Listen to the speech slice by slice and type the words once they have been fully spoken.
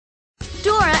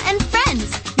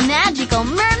magical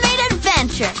mermaid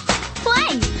adventure.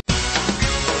 Play!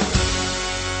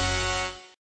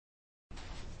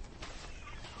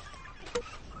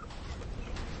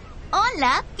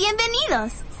 Hola,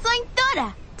 bienvenidos. Soy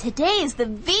Dora. Today is the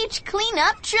beach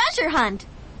cleanup treasure hunt.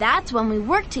 That's when we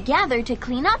work together to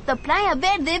clean up the Playa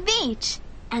Verde beach.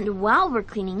 And while we're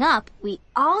cleaning up, we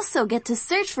also get to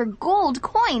search for gold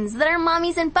coins that our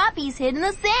mommies and papis hid in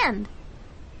the sand.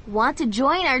 Want to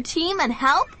join our team and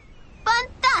help?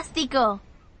 Fantastico!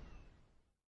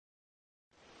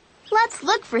 Let's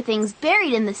look for things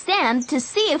buried in the sand to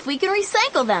see if we can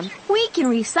recycle them. We can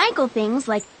recycle things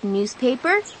like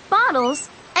newspaper, bottles,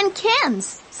 and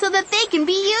cans so that they can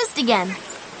be used again.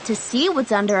 To see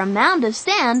what's under a mound of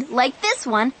sand like this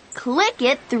one, click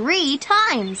it 3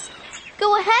 times.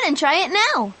 Go ahead and try it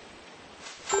now.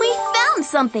 We found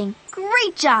something.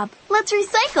 Great job. Let's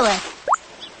recycle it.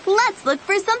 Let's look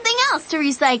for something else to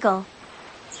recycle.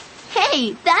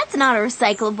 Hey, that's not a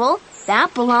recyclable.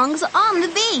 That belongs on the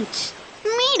beach.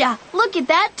 Mira, look at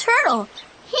that turtle.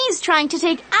 He's trying to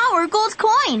take our gold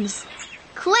coins.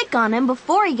 Click on him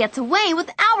before he gets away with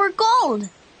our gold.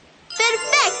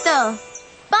 Perfecto!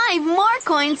 5 more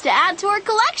coins to add to our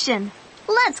collection.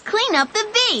 Let's clean up the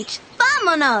beach.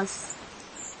 Vámonos!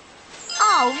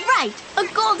 All right, a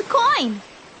gold coin.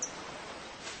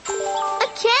 A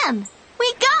can.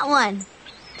 We got one.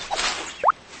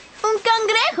 Un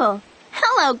cangrejo.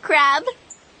 Hello, crab.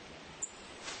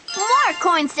 More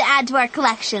coins to add to our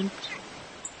collection.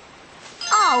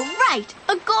 All right,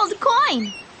 a gold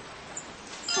coin.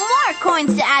 More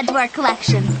coins to add to our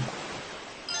collection.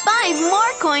 5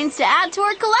 more coins to add to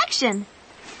our collection.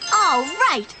 All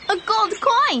right, a gold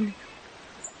coin.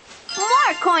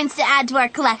 More coins to add to our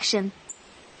collection.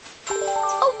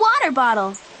 A water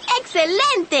bottle.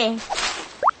 Excelente!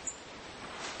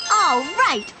 All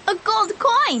right, a gold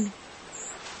coin.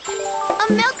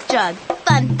 A milk jug.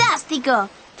 Fantastico!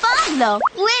 Pablo,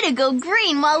 way to go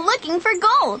green while looking for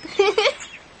gold.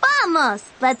 Vamos,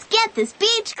 let's get this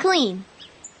beach clean.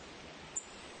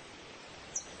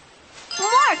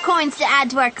 More coins to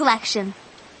add to our collection.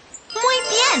 Muy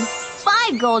bien!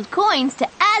 5 gold coins to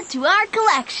add to our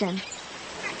collection.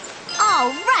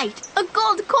 All right, a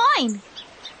gold coin.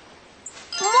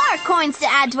 More coins to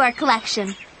add to our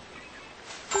collection.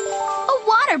 A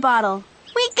water bottle.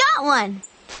 We got one.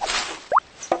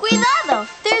 Cuidado,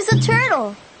 there's a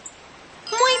turtle.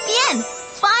 Muy bien,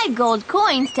 5 gold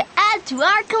coins to add to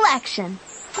our collection.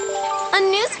 A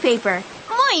newspaper.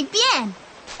 Muy bien.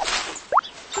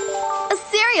 A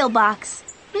cereal box.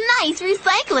 Nice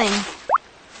recycling.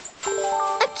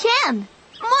 A can.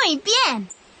 Muy bien.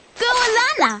 Go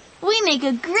Alana! We make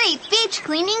a great beach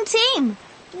cleaning team.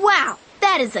 Wow,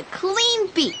 that is a clean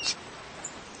beach.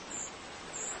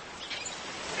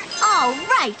 All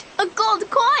right, a gold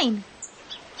coin.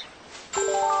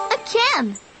 A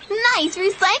can. Nice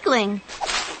recycling.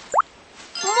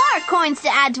 More coins to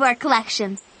add to our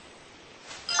collection.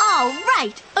 All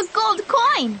right, a gold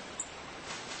coin.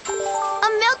 A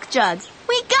milk jug.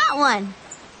 We got one.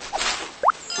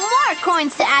 More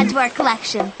coins to add to our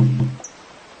collection.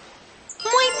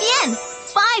 Muy bien.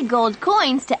 5 gold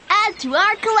coins to add to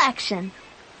our collection.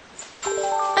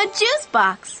 A juice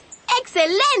box.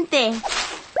 Excelente!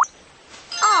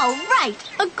 All right,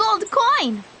 a gold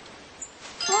coin.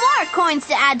 More coins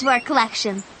to add to our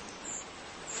collection.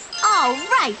 All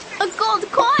right, a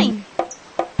gold coin.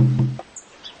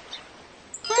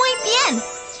 Muy bien.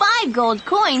 5 gold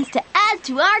coins to add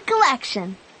to our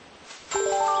collection.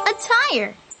 A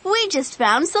tire. We just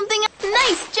found something.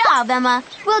 Nice job, Emma.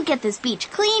 We'll get this beach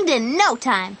cleaned in no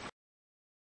time.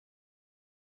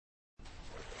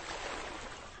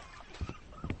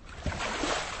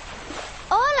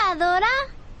 Hola, Dora.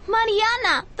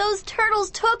 Mariana, those turtles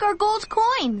took our gold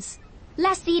coins.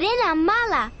 La Sirena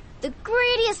Mala, the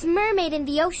greatest mermaid in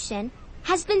the ocean,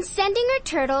 has been sending her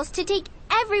turtles to take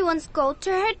everyone's gold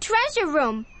to her treasure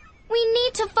room. We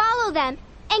need to follow them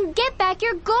and get back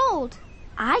your gold.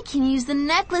 I can use the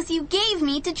necklace you gave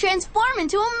me to transform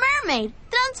into a mermaid.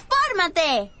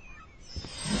 Transfórmate!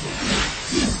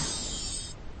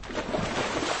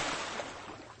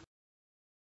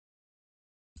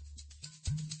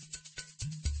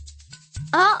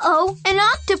 Uh-oh, an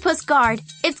octopus guard.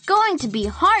 It's going to be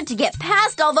hard to get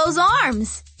past all those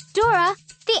arms. Dora,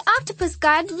 the octopus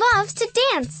guard loves to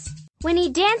dance. When he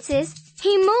dances,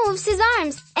 he moves his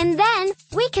arms, and then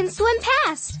we can swim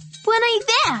past. Buena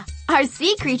idea! Our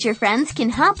sea creature friends can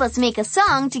help us make a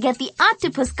song to get the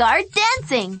octopus guard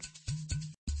dancing.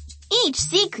 Each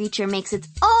sea creature makes its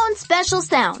own special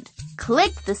sound.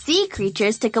 Click the sea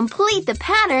creatures to complete the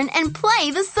pattern and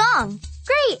play the song.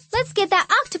 Great! Let's get that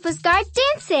octopus guard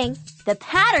dancing. The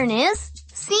pattern is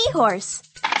seahorse,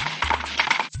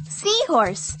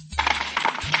 seahorse,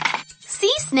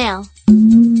 sea snail,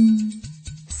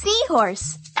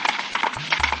 seahorse,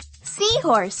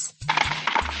 seahorse,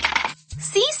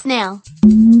 sea snail,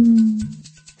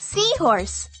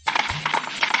 seahorse.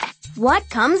 What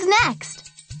comes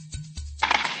next?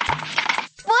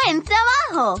 Buen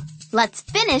trabajo! Let's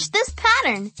finish this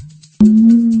pattern.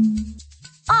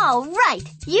 All right,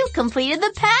 you completed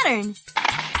the pattern.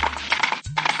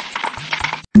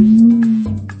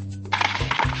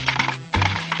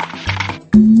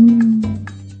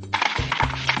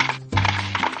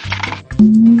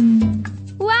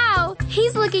 Wow,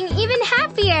 he's looking even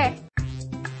happier.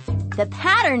 The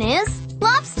pattern is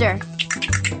lobster,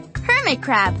 hermit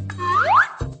crab,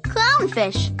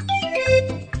 clownfish,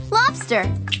 lobster,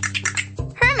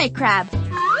 hermit crab,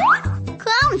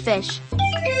 clownfish,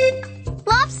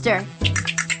 lobster.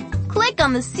 Click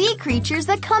on the sea creatures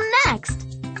that come next.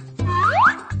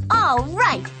 All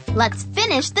right, let's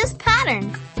finish this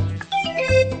pattern.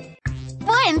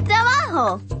 Buen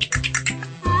trabajo!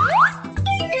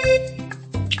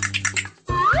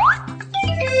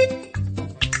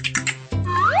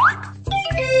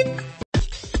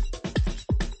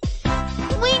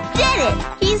 We did it!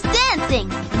 He's dancing!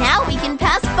 Now we can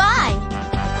pass by!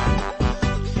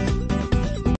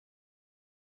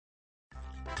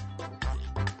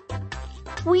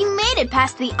 We made it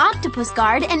past the octopus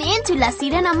guard and into La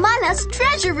Sirena Mala's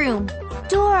treasure room.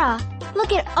 Dora,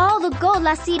 look at all the gold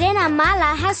La Sirena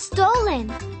Mala has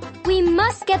stolen. We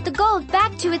must get the gold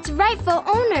back to its rightful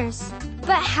owners.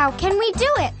 But how can we do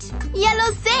it? Ya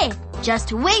lo sé!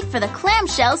 Just wait for the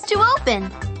clamshells to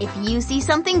open. If you see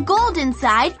something gold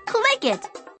inside, click it.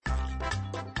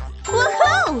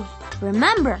 Woohoo!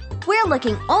 Remember, we're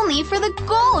looking only for the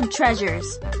gold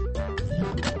treasures.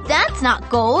 That's not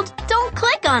gold. Don't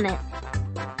click on it.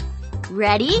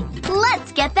 Ready?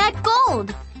 Let's get that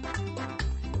gold.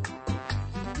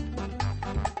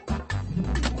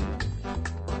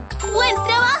 Buen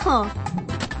trabajo.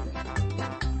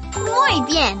 Muy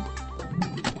bien.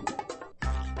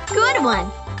 Good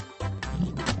one.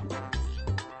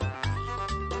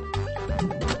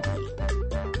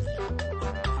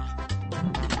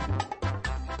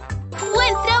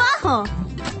 Buen trabajo.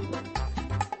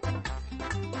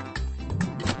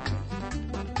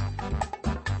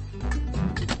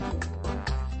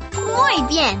 Muy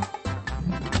bien.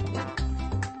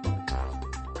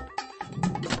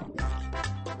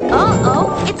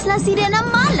 Uh-oh, it's La Sirena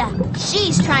Mala.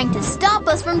 She's trying to stop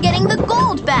us from getting the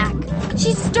gold back.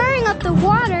 She's stirring up the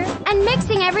water and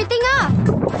mixing everything up.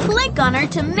 Click on her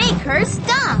to make her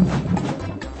stop.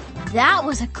 That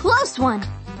was a close one.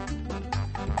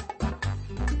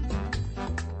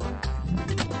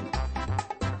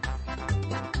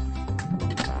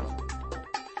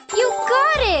 You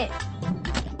got it!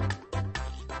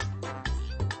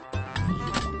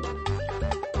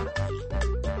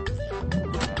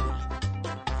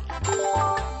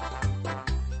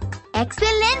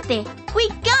 Excelente! We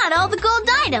got all the gold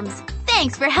items.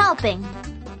 Thanks for helping.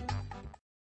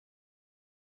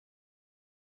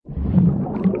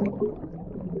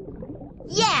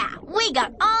 Yeah, we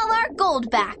got all our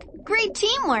gold back. Great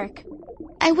teamwork.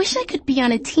 I wish I could be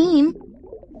on a team.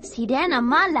 Sirena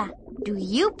Mala, do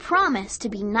you promise to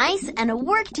be nice and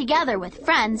work together with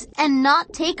friends and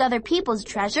not take other people's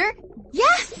treasure?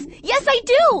 Yes! Yes, I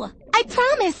do! I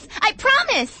promise! I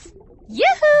promise!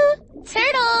 Yoo-hoo!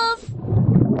 Turtles!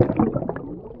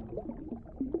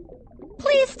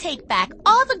 Please take back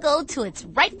all the gold to its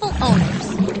rightful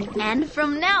owners. And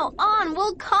from now on,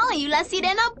 we'll call you La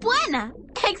Sirena Buena.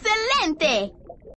 Excelente!